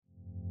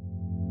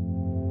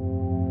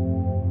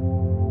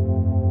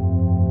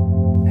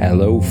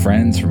Hello,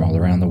 friends from all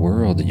around the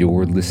world.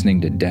 You're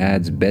listening to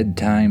Dad's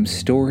Bedtime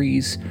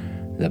Stories,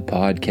 the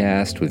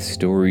podcast with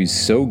stories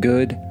so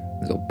good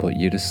they'll put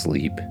you to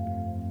sleep.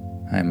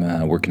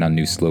 I'm working on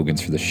new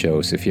slogans for the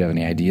show, so if you have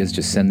any ideas,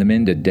 just send them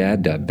in to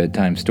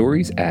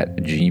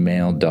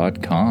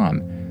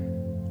dad.bedtimestories@gmail.com.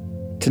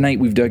 Tonight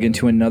we've dug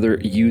into another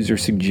user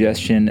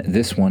suggestion.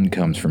 This one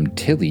comes from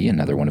Tilly,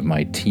 another one of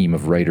my team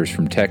of writers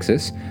from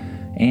Texas,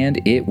 and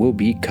it will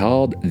be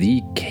called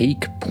The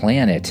Cake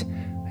Planet.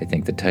 I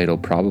think the title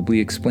probably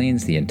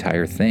explains the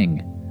entire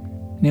thing.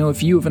 Now,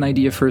 if you have an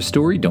idea for a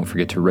story, don't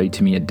forget to write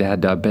to me at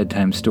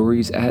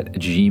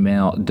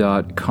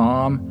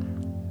dad.bedtimestories@gmail.com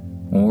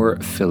or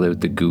fill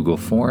out the Google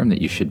form that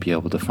you should be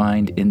able to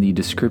find in the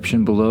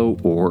description below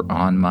or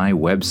on my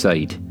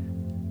website.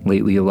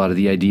 Lately, a lot of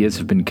the ideas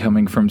have been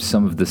coming from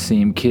some of the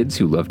same kids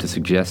who love to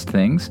suggest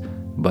things,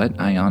 but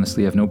I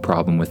honestly have no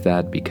problem with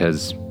that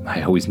because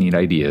I always need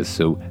ideas,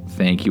 so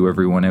thank you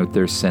everyone out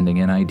there sending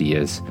in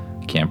ideas.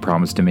 Can't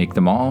promise to make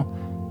them all,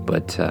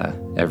 but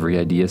every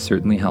idea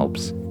certainly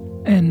helps.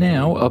 And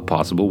now, a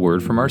possible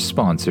word from our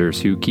sponsors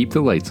who keep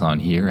the lights on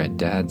here at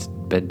Dad's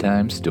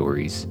Bedtime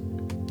Stories.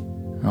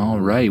 All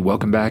right,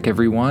 welcome back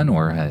everyone,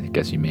 or I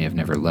guess you may have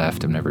never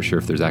left. I'm never sure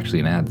if there's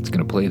actually an ad that's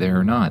going to play there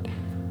or not.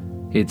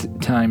 It's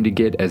time to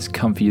get as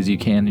comfy as you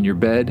can in your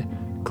bed,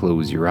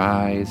 close your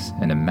eyes,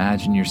 and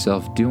imagine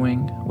yourself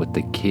doing what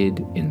the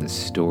kid in the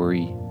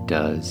story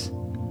does.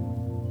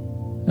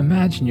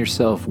 Imagine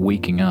yourself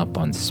waking up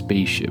on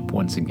Spaceship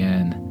once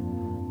again.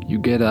 You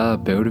get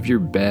up out of your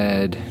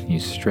bed, you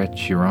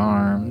stretch your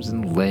arms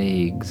and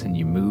legs, and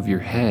you move your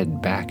head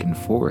back and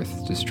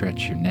forth to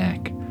stretch your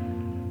neck.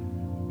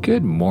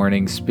 Good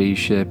morning,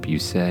 Spaceship, you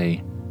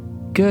say.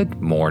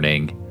 Good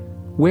morning.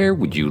 Where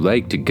would you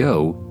like to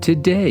go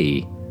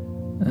today?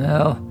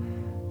 Well,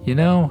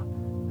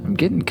 I'm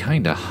getting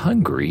kinda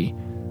hungry.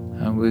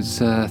 I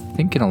was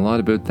thinking a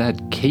lot about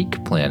that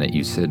cake planet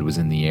you said was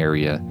in the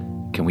area.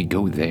 Can we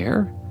go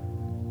there?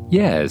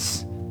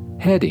 Yes,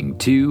 heading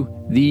to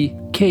the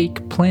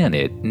Cake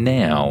Planet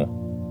now.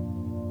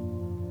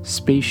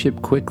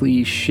 Spaceship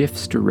quickly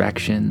shifts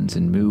directions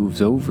and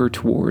moves over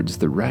towards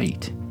the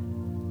right.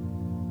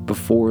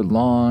 Before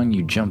long,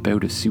 you jump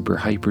out of super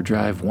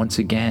hyperdrive once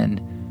again,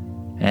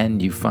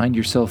 and you find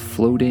yourself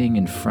floating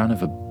in front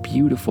of a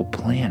beautiful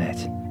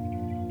planet.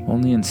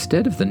 Only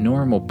instead of the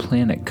normal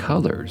planet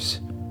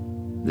colors,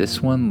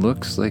 this one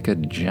looks like a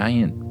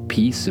giant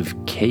piece of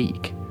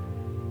cake,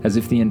 as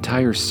if the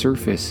entire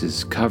surface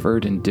is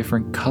covered in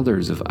different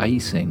colors of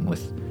icing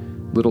with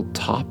little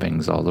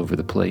toppings all over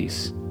the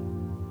place.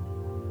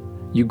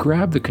 You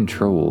grab the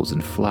controls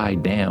and fly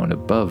down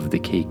above the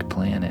cake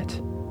planet.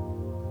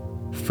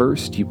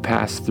 First, you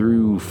pass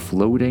through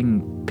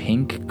floating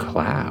pink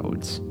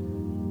clouds,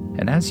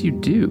 and as you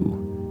do,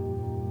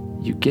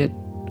 you get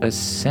a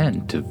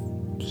scent of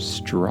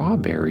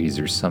strawberries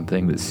or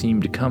something that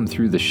seem to come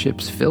through the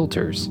ship's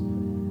filters.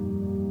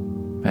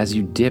 As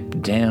you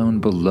dip down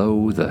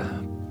below the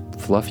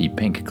fluffy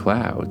pink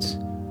clouds,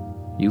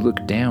 you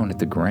look down at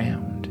the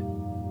ground.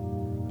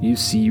 You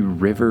see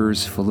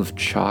rivers full of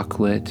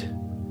chocolate,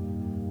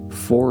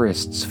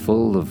 forests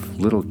full of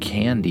little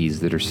candies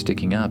that are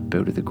sticking up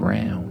out of the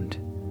ground,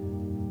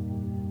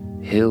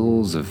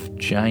 hills of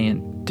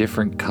giant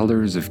different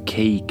colors of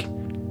cake,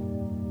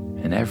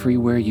 and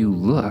everywhere you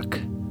look,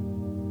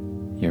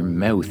 your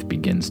mouth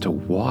begins to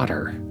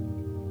water.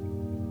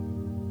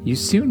 You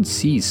soon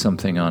see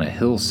something on a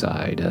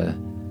hillside, a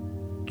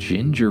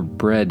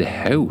gingerbread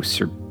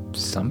house or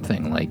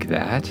something like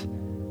that,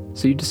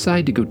 so you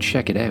decide to go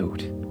check it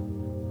out.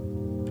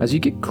 As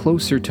you get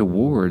closer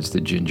towards the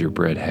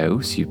gingerbread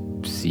house,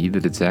 you see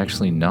that it's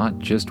actually not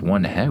just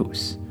one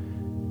house.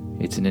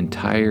 It's an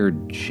entire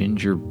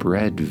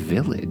gingerbread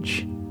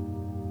village.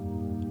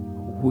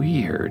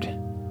 Weird.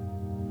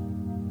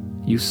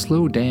 You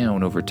slow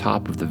down over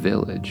top of the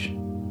village,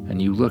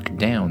 and you look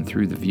down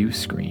through the view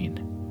screen.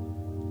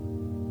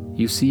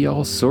 You see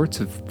all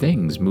sorts of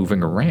things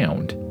moving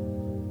around,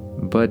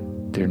 but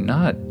they're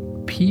not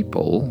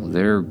people,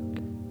 they're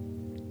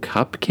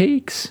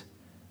cupcakes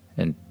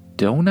and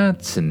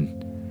donuts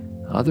and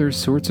other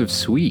sorts of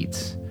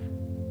sweets.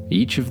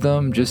 Each of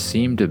them just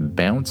seem to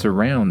bounce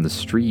around the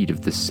street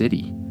of the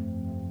city.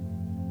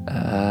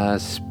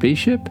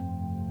 Spaceship?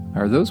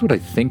 Are those what I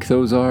think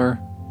those are?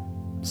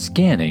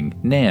 Scanning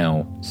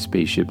now,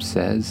 Spaceship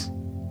says.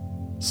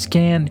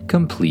 Scan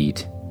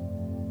complete.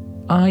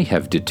 I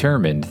have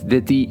determined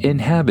that the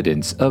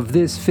inhabitants of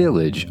this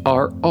village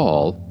are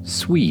all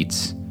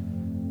sweets.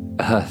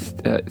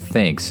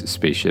 Thanks,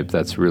 Spaceship.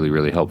 That's really,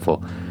 really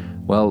helpful.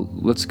 Well,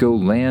 let's go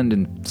land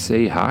and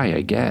say hi,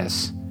 I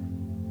guess.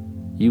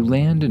 You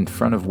land in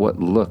front of what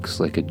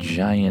looks like a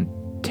giant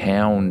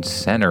town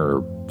center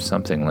or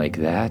something like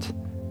that.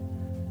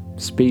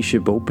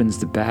 Spaceship opens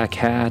the back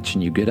hatch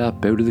and you get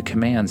up out of the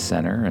command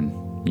center and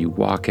you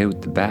walk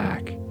out the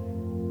back.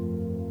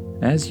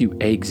 As you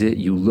exit,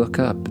 you look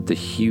up at the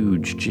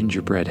huge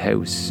gingerbread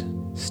house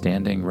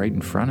standing right in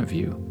front of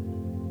you.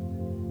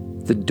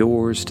 The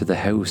doors to the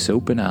house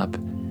open up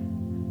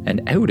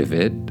and out of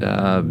it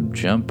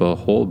jump a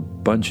whole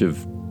bunch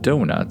of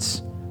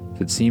donuts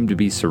that seem to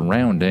be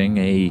surrounding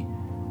a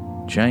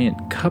giant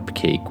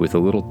cupcake with a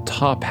little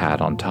top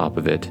hat on top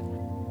of it.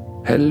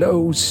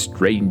 "Hello,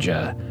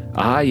 stranger.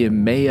 I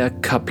am Mayor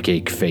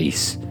Cupcake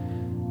Face.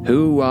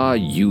 Who are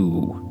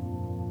you?"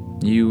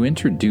 You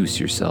introduce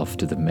yourself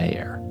to the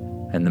mayor,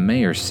 and the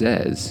mayor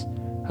says,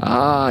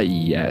 "Ah,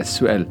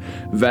 yes, well,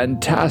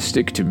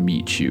 fantastic to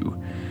meet you.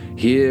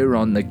 Here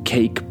on the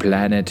Cake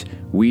Planet,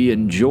 we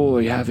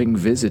enjoy having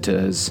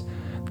visitors.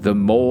 The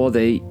more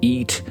they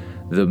eat,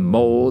 the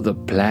more the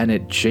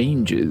planet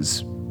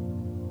changes."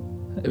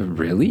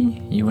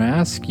 Really? You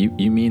ask?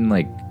 You mean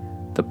like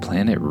the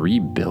planet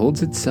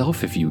rebuilds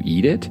itself if you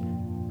eat it?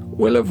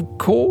 "Well, of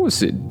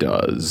course it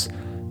does,"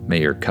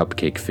 Mayor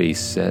Cupcake Face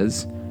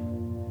says.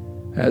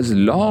 "As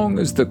long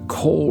as the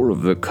core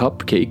of the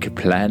Cupcake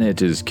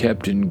Planet is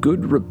kept in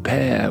good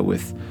repair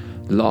with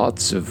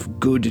lots of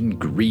good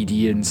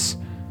ingredients,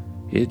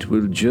 it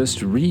will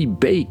just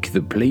rebake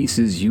the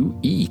places you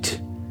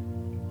eat."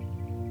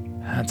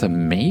 That's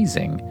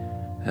amazing.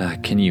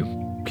 Can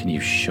you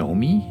show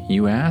me?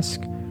 You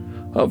ask.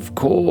 Of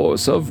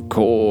course,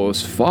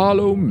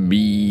 follow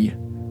me."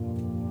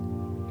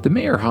 The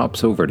mayor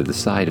hops over to the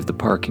side of the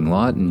parking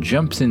lot and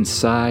jumps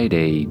inside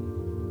a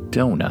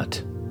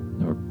donut,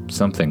 or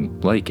something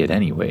like it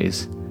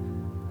anyways.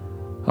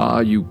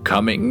 "Are you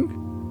coming?"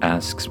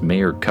 asks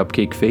Mayor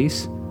Cupcake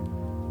Face.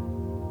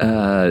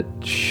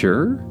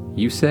 Sure,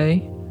 you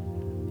say.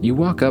 You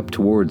walk up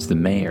towards the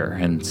mayor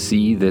and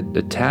see that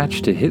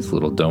attached to his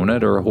little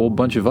donut are a whole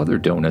bunch of other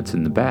donuts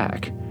in the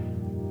back.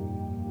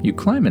 You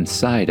climb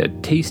inside a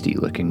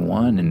tasty-looking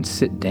one and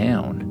sit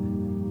down.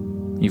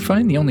 You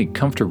find the only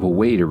comfortable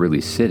way to really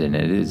sit in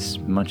it is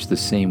much the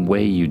same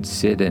way you'd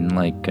sit in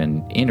like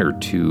an inner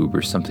tube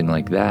or something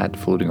like that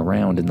floating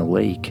around in the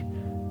lake.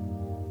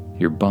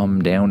 Your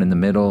bum down in the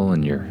middle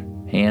and your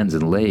hands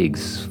and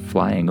legs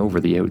flying over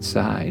the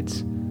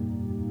outsides.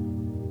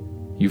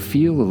 You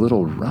feel a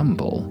little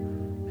rumble,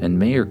 and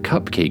Mayor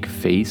Cupcake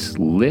Face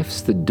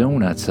lifts the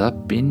donuts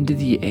up into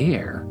the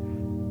air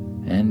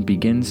and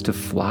begins to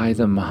fly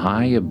them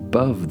high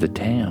above the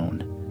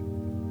town.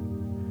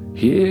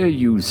 "Here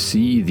you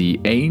see the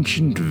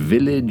ancient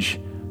village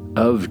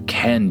of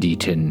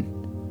Candyton.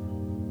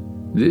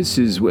 This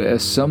is where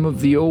some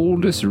of the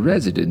oldest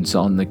residents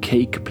on the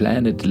Cake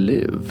Planet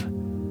live.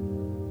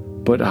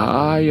 But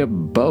high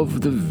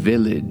above the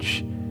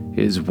village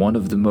is one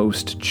of the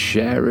most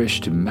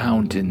cherished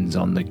mountains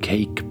on the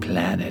Cake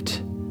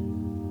Planet.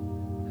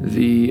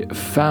 The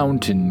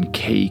Fountain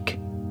Cake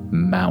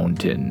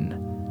Mountain.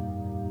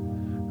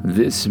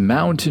 This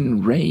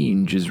mountain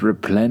range is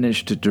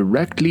replenished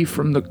directly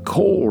from the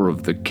core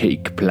of the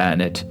Cake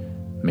Planet,"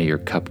 Mayor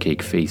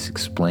Cupcake Face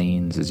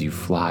explains as you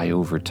fly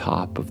over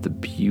top of the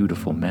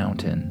beautiful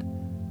mountain.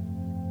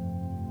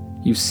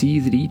 You see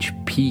that each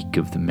peak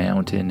of the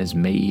mountain is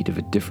made of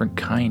a different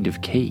kind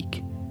of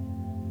cake,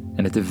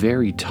 and at the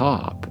very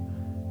top,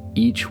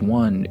 each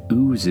one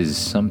oozes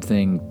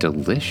something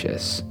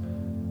delicious,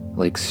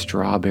 like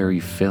strawberry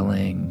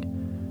filling,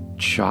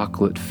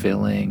 chocolate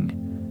filling,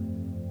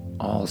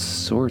 all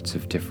sorts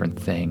of different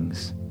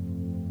things.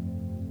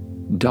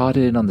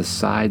 Dotted on the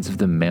sides of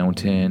the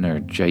mountain are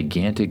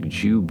gigantic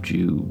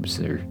jubes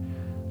or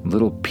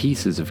little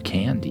pieces of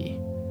candy.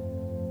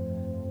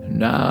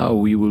 "Now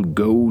we will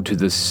go to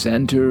the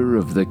center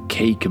of the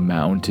Cake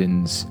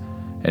Mountains,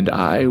 and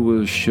I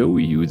will show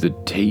you the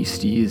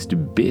tastiest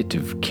bit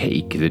of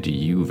cake that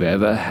you've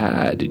ever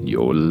had in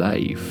your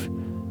life,"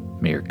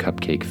 Mayor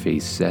Cupcake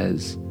Face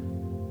says.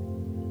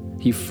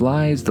 He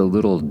flies the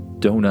little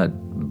donut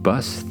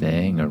bus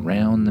thing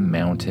around the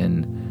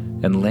mountain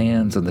and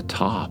lands on the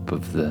top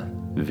of the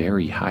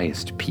very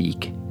highest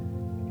peak.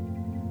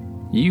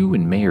 You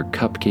and Mayor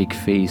Cupcake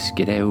Face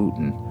get out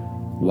and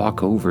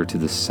walk over to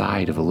the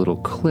side of a little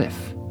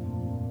cliff.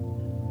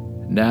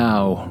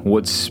 "Now,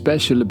 what's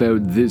special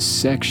about this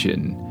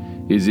section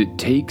is it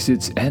takes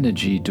its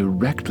energy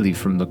directly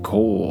from the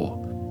core.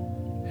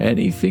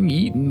 Anything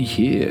eaten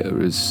here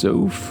is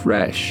so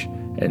fresh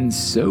and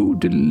so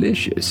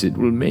delicious it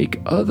will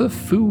make other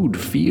food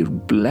feel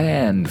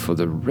bland for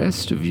the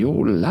rest of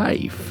your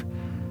life.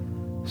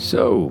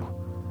 So,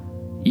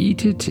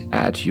 eat it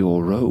at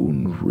your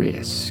own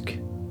risk."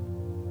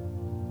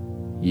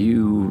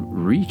 You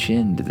reach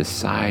into the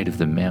side of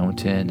the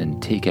mountain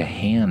and take a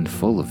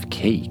handful of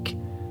cake.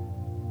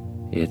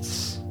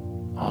 It's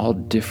all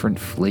different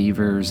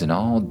flavors and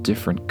all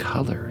different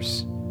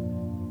colors.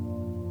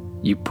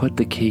 You put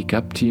the cake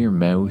up to your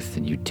mouth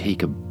and you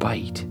take a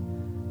bite.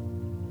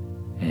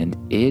 And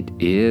it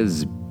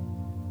is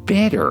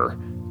bitter.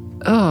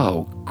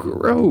 "Oh,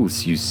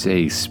 gross," you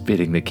say,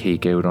 spitting the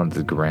cake out onto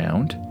the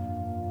ground.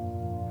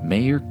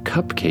 Mayor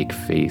Cupcake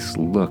Face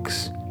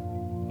looks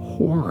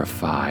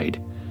horrified.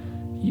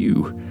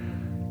 "You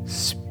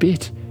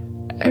spit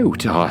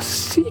out our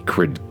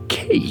secret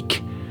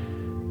cake.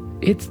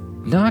 It's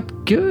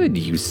not good,"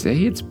 you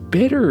say. "It's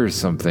bitter or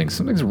something.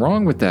 Something's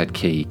wrong with that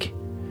cake."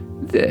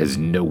 "There's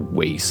no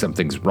way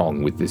something's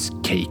wrong with this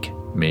cake,"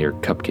 Mayor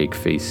Cupcake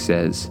Face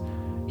says.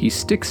 He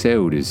sticks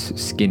out his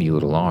skinny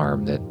little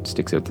arm that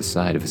sticks out the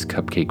side of his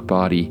cupcake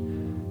body,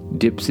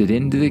 dips it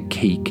into the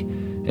cake,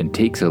 and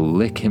takes a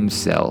lick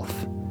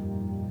himself.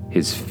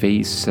 His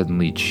face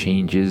suddenly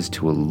changes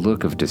to a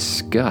look of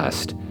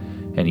disgust,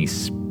 and he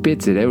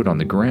spits it out on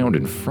the ground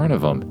in front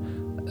of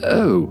him.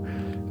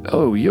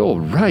 Oh, you're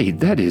right,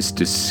 that is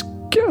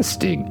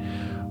disgusting.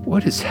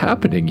 What is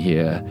happening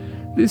here?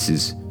 This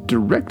is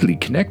directly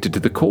connected to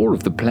the core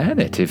of the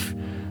planet. If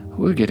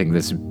we're getting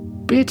this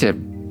bitter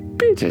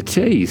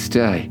taste,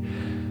 I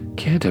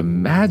can't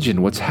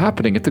imagine what's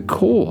happening at the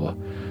core.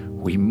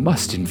 We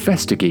must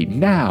investigate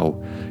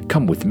now.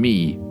 Come with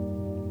me.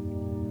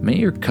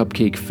 Mayor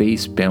Cupcake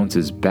Face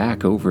bounces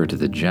back over to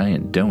the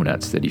giant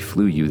donuts that he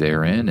flew you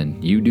there in,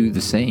 and you do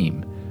the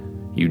same.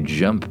 You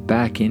jump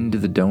back into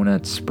the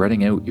donuts,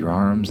 spreading out your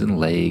arms and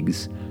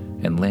legs,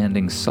 and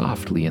landing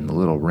softly in the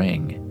little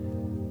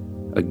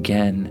ring.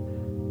 Again,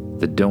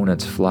 the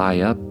donuts fly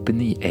up in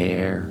the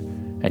air,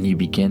 and you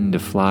begin to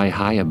fly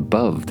high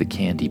above the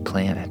candy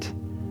planet.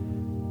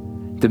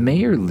 The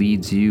mayor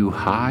leads you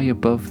high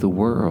above the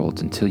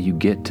world until you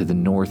get to the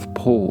North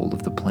Pole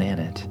of the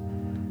planet.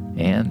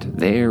 And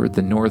there at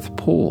the North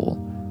Pole,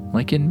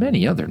 like in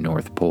many other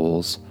North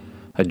Poles,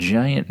 a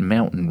giant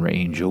mountain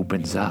range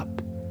opens up.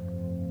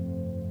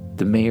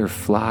 The mayor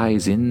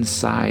flies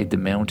inside the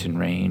mountain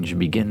range and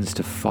begins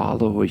to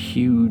follow a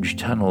huge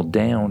tunnel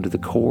down to the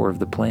core of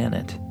the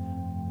planet.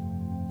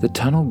 The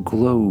tunnel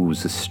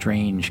glows a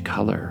strange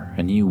color,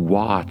 and you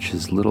watch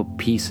as little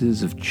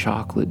pieces of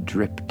chocolate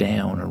drip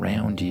down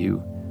around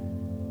you.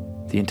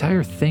 The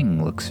entire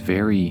thing looks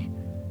very,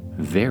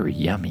 very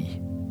yummy.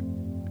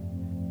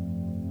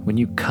 When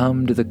you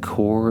come to the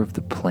core of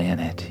the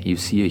planet, you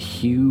see a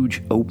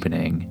huge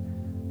opening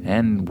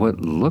and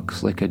what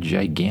looks like a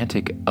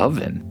gigantic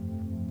oven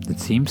that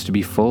seems to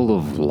be full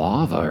of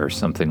lava or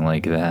something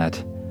like that.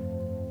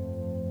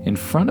 In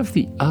front of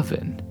the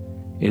oven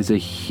is a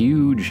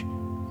huge,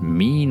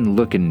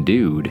 mean-looking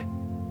dude.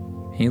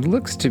 He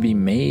looks to be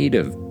made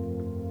of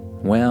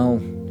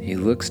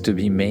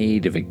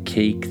a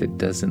cake that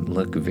doesn't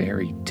look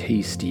very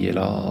tasty at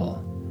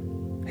all.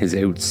 His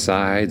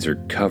outsides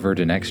are covered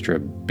in extra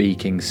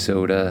baking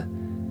soda,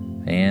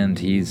 and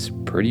he's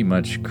pretty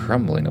much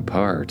crumbling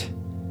apart.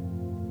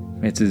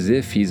 It's as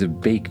if he's a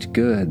baked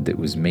good that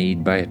was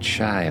made by a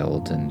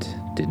child and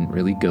didn't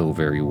really go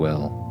very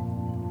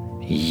well.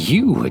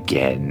 "You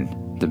again,"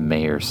 the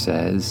mayor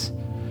says.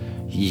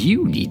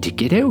 "You need to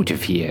get out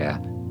of here."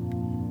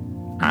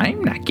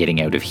 "I'm not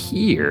getting out of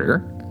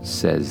here,"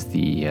 says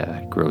the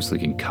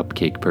gross-looking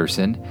cupcake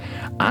person.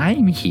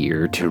 "I'm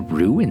here to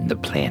ruin the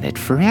planet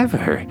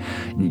forever,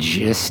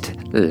 just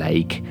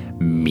like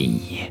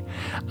me.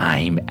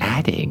 I'm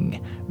adding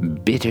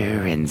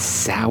bitter and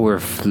sour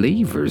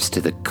flavors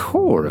to the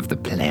core of the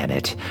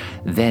planet.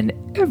 Then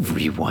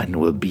everyone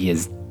will be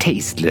as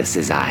tasteless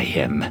as I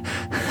am."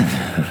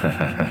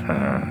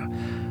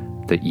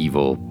 The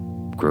evil,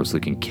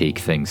 gross-looking cake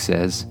thing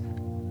says.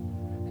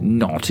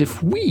 "Not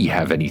if we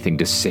have anything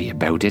to say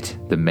about it,"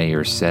 the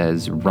mayor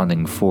says,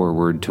 running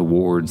forward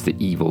towards the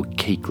evil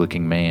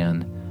cake-looking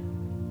man.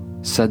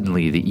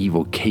 Suddenly, the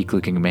evil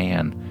cake-looking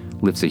man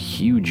lifts a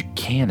huge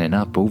cannon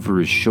up over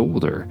his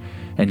shoulder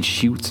and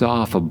shoots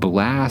off a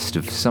blast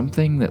of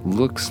something that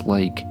looks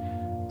like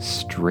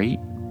straight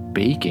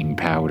baking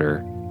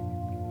powder.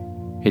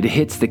 It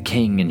hits the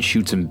king and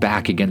shoots him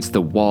back against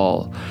the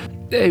wall.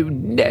 "Oh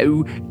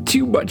no,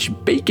 too much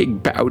baking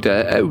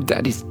powder. Oh,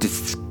 that is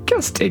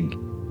disgusting,"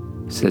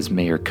 says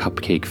Mayor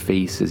Cupcake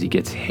Face as he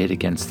gets hit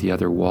against the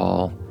other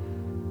wall.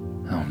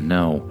 "Oh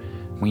no,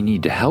 we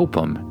need to help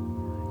him."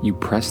 You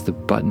press the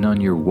button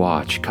on your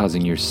watch,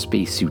 causing your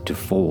spacesuit to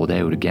fold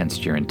out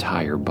against your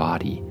entire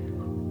body.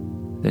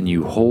 Then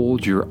you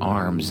hold your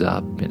arms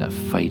up in a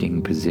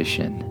fighting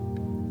position.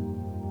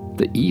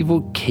 The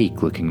evil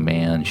cake-looking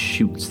man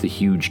shoots the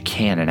huge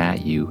cannon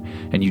at you,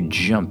 and you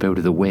jump out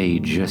of the way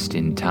just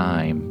in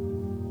time.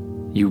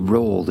 You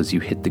roll as you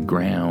hit the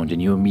ground,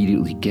 and you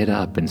immediately get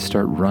up and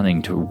start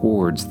running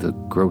towards the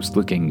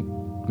gross-looking,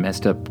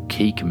 messed-up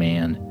cake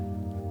man.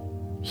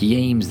 He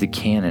aims the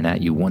cannon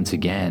at you once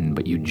again,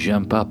 but you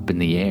jump up in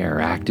the air,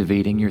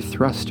 activating your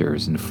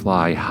thrusters, and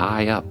fly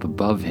high up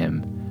above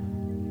him.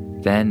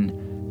 Then,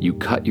 you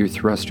cut your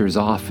thrusters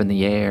off in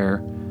the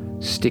air,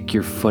 stick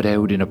your foot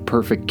out in a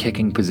perfect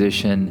kicking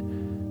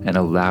position, and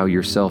allow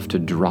yourself to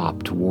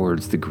drop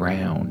towards the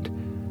ground.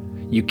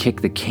 You kick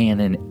the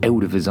cannon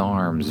out of his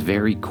arms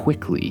very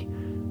quickly.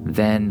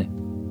 Then,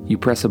 you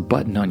press a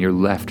button on your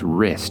left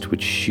wrist,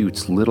 which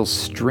shoots little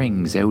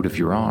strings out of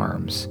your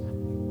arms.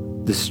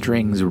 The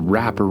strings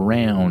wrap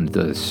around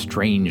the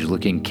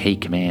strange-looking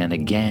cake man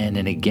again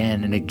and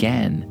again and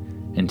again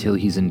until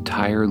he's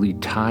entirely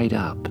tied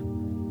up.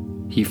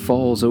 He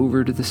falls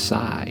over to the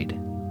side.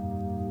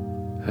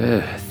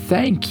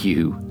 "Thank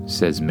you,"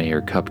 says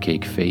Mayor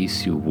Cupcake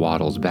Face, who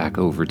waddles back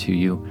over to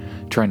you,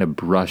 trying to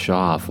brush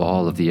off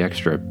all of the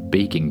extra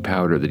baking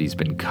powder that he's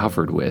been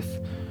covered with.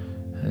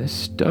 "This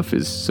stuff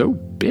is so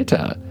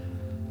bitter."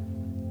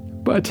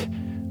 But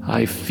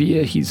I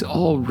fear he's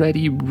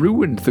already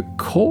ruined the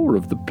core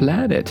of the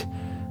planet.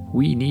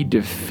 We need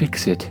to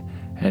fix it,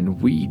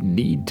 and we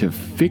need to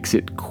fix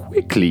it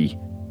quickly."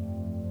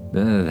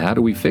 How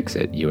do we fix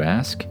it, you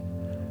ask?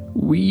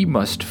 "We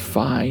must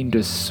find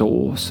a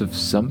source of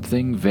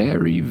something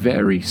very,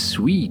 very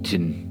sweet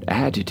and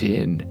add it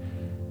in.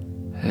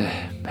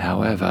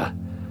 However,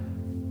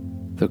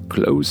 the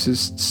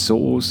closest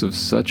source of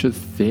such a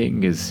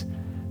thing is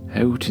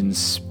out in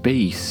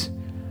space,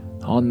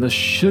 on the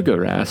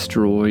sugar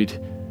asteroid.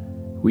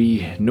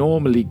 We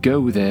normally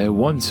go there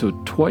once or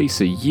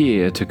twice a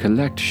year to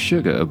collect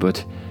sugar,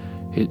 but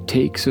it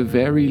takes a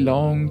very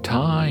long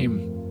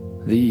time.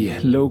 The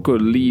local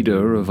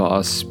leader of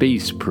our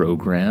space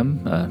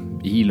program,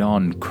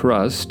 Elon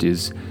Crust,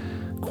 is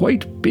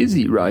quite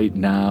busy right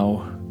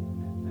now.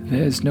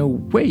 There's no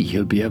way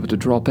he'll be able to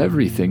drop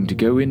everything to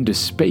go into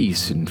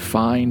space and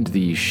find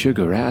the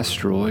sugar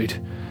asteroid.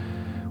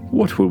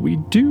 What will we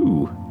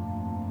do?"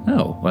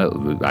 "Oh,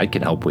 well, I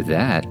can help with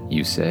that,"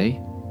 you say.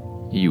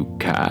 "You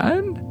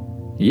can?"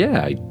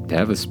 "Yeah, I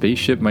have a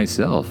spaceship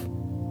myself.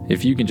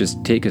 If you can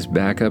just take us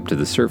back up to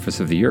the surface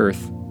of the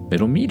Earth,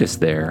 it'll meet us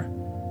there."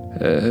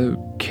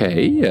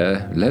 Okay,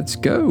 let's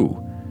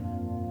go."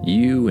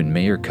 You and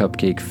Mayor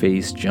Cupcake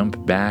Face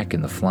jump back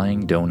in the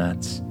flying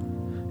donuts,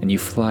 and you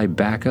fly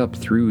back up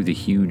through the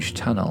huge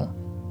tunnel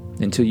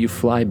until you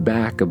fly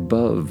back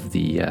above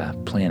the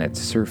planet's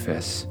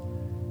surface.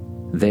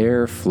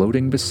 There,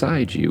 floating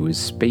beside you, is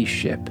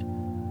Spaceship.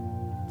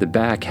 The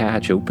back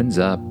hatch opens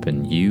up,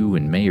 and you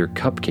and Mayor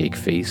Cupcake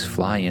Face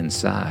fly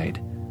inside.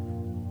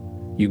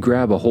 You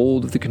grab a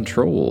hold of the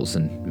controls,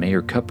 and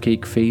Mayor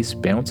Cupcake Face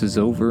bounces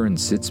over and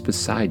sits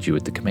beside you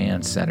at the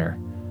command center.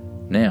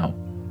 "Now,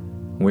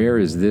 where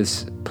is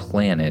this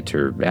planet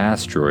or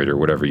asteroid or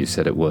whatever you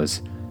said it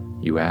was?"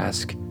 you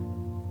ask.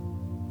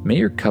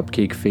 Mayor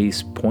Cupcake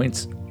Face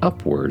points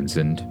upwards,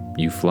 and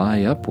you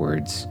fly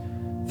upwards,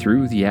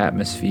 through the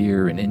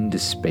atmosphere and into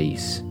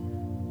space.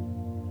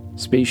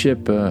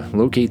 "Spaceship,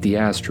 locate the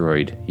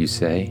asteroid," you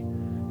say.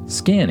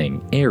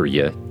 "Scanning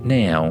area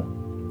now."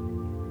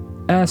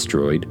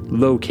 "Asteroid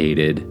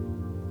located."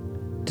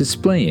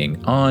 "Displaying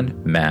on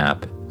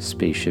map,"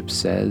 Spaceship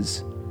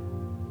says.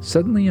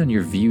 Suddenly on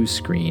your view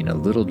screen, a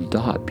little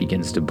dot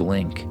begins to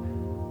blink.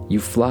 You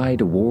fly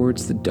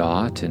towards the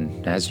dot,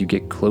 and as you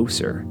get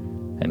closer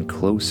and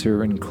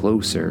closer and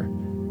closer,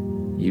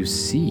 you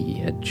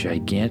see a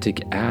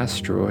gigantic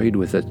asteroid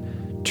with a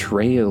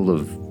trail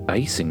of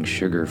icing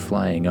sugar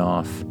flying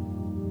off.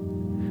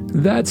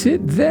 "That's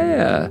it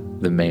there,"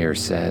 the mayor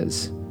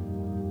says.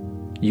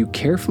 You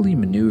carefully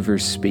maneuver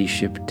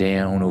Spaceship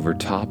down over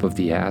top of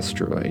the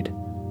asteroid.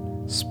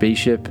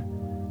 "Spaceship,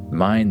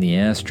 mine the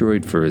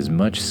asteroid for as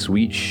much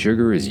sweet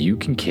sugar as you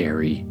can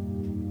carry."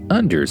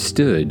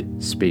 "Understood,"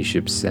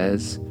 Spaceship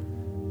says.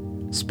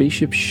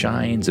 Spaceship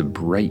shines a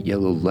bright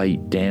yellow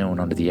light down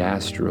onto the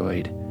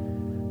asteroid.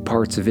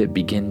 Parts of it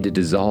begin to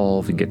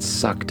dissolve and get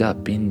sucked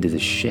up into the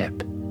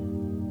ship.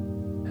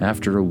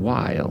 After a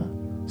while,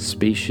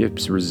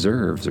 Spaceship's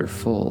reserves are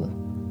full.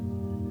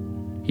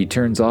 He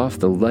turns off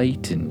the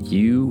light, and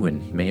you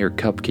and Mayor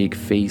Cupcake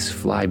Face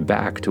fly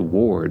back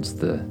towards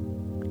the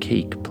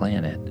cake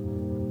planet.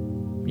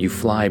 You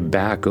fly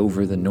back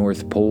over the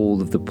North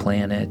Pole of the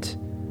planet,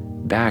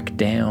 back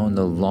down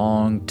the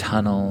long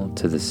tunnel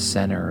to the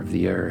center of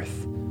the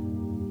Earth.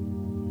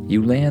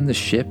 You land the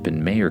ship,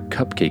 and Mayor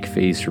Cupcake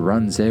Face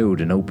runs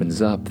out and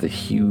opens up the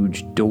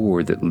huge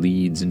door that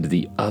leads into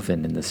the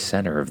oven in the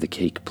center of the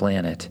cake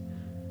planet.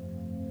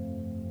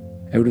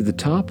 Out of the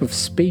top of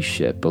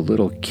Spaceship, a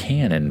little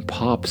cannon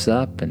pops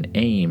up and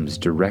aims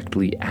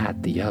directly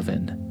at the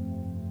oven.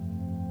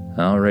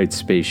 "All right,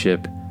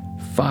 Spaceship,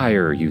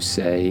 fire," you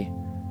say.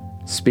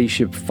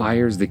 Spaceship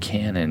fires the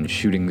cannon,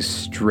 shooting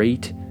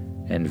straight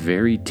and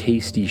very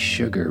tasty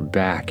sugar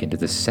back into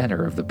the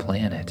center of the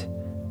planet.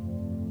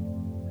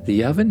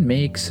 The oven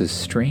makes a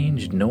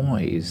strange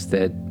noise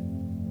that,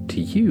 to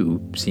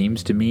you,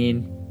 seems to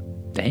mean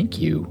thank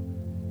you.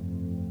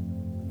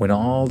 When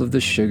all of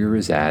the sugar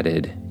is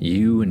added,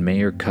 you and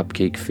Mayor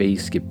Cupcake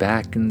Face get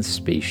back in the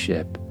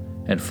spaceship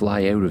and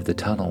fly out of the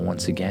tunnel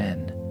once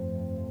again.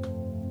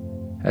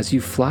 As you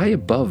fly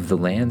above the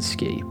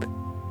landscape,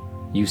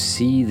 you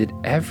see that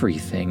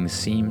everything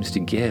seems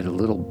to get a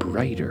little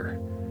brighter,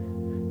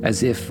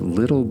 as if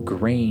little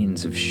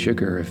grains of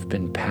sugar have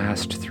been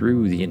passed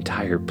through the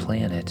entire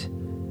planet,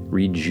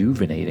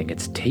 rejuvenating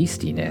its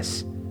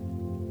tastiness.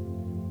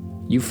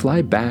 You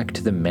fly back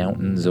to the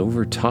mountains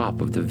over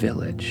top of the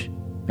village,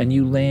 and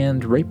you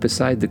land right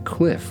beside the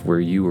cliff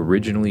where you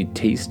originally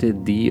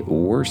tasted the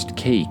worst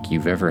cake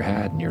you've ever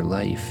had in your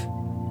life.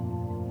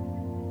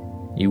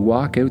 You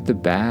walk out the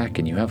back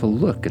and you have a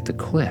look at the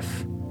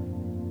cliff.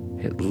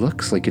 It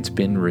looks like it's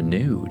been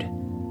renewed.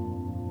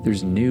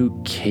 There's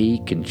new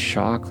cake and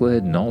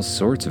chocolate and all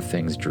sorts of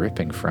things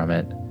dripping from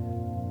it.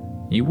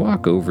 You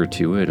walk over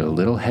to it a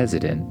little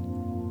hesitant.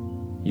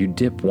 You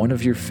dip one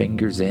of your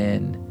fingers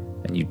in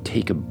and you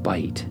take a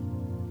bite.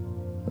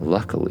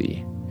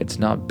 Luckily, it's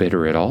not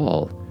bitter at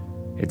all.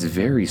 It's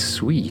very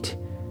sweet,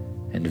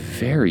 and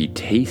very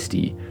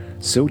tasty,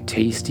 so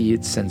tasty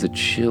it sends a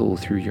chill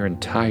through your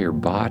entire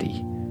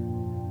body.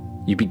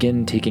 You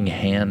begin taking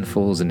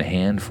handfuls and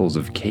handfuls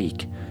of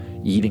cake,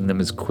 eating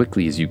them as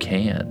quickly as you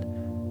can.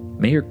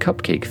 Mayor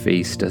Cupcake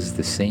Face does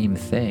the same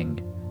thing.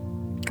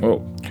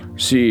 Oh,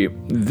 see,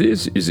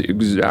 this is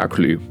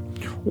exactly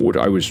what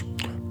I was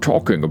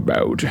talking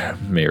about,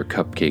 Mayor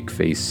Cupcake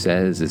Face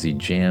says as he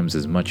jams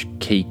as much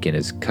cake in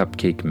his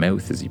cupcake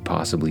mouth as he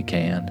possibly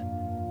can.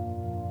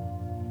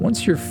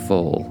 Once you're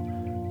full,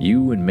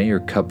 you and Mayor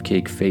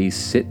Cupcake Face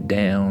sit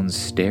down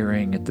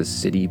staring at the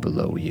city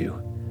below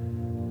you.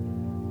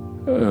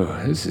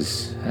 Oh, this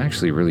is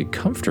actually really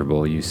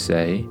comfortable, you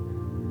say,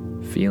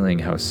 feeling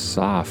how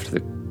soft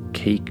the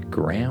cake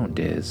ground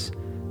is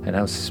and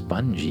how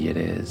spongy it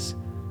is.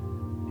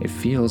 It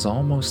feels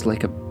almost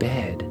like a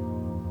bed.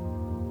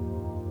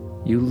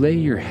 You lay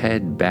your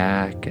head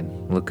back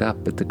and look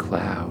up at the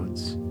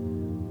clouds.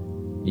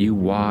 You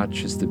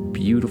watch as the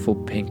beautiful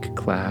pink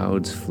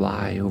clouds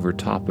fly over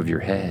top of your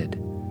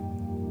head.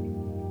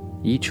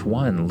 Each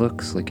one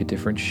looks like a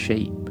different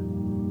shape.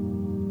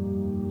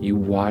 You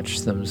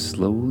watch them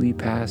slowly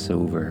pass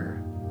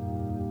over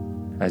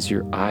as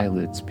your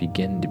eyelids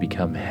begin to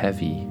become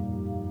heavy.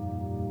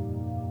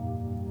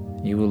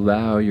 You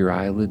allow your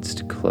eyelids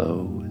to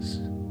close,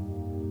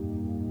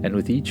 and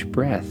with each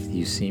breath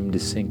you seem to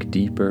sink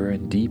deeper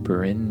and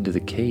deeper into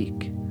the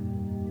cake,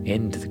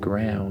 into the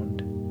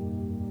ground.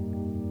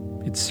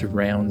 It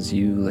surrounds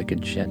you like a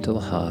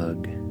gentle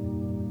hug,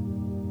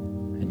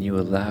 and you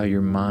allow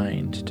your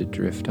mind to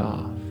drift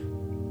off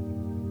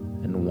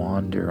and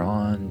wander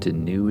on to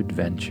new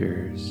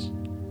adventures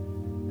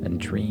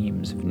and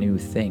dreams of new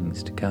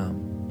things to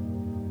come.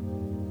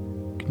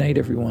 Good night,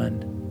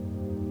 everyone.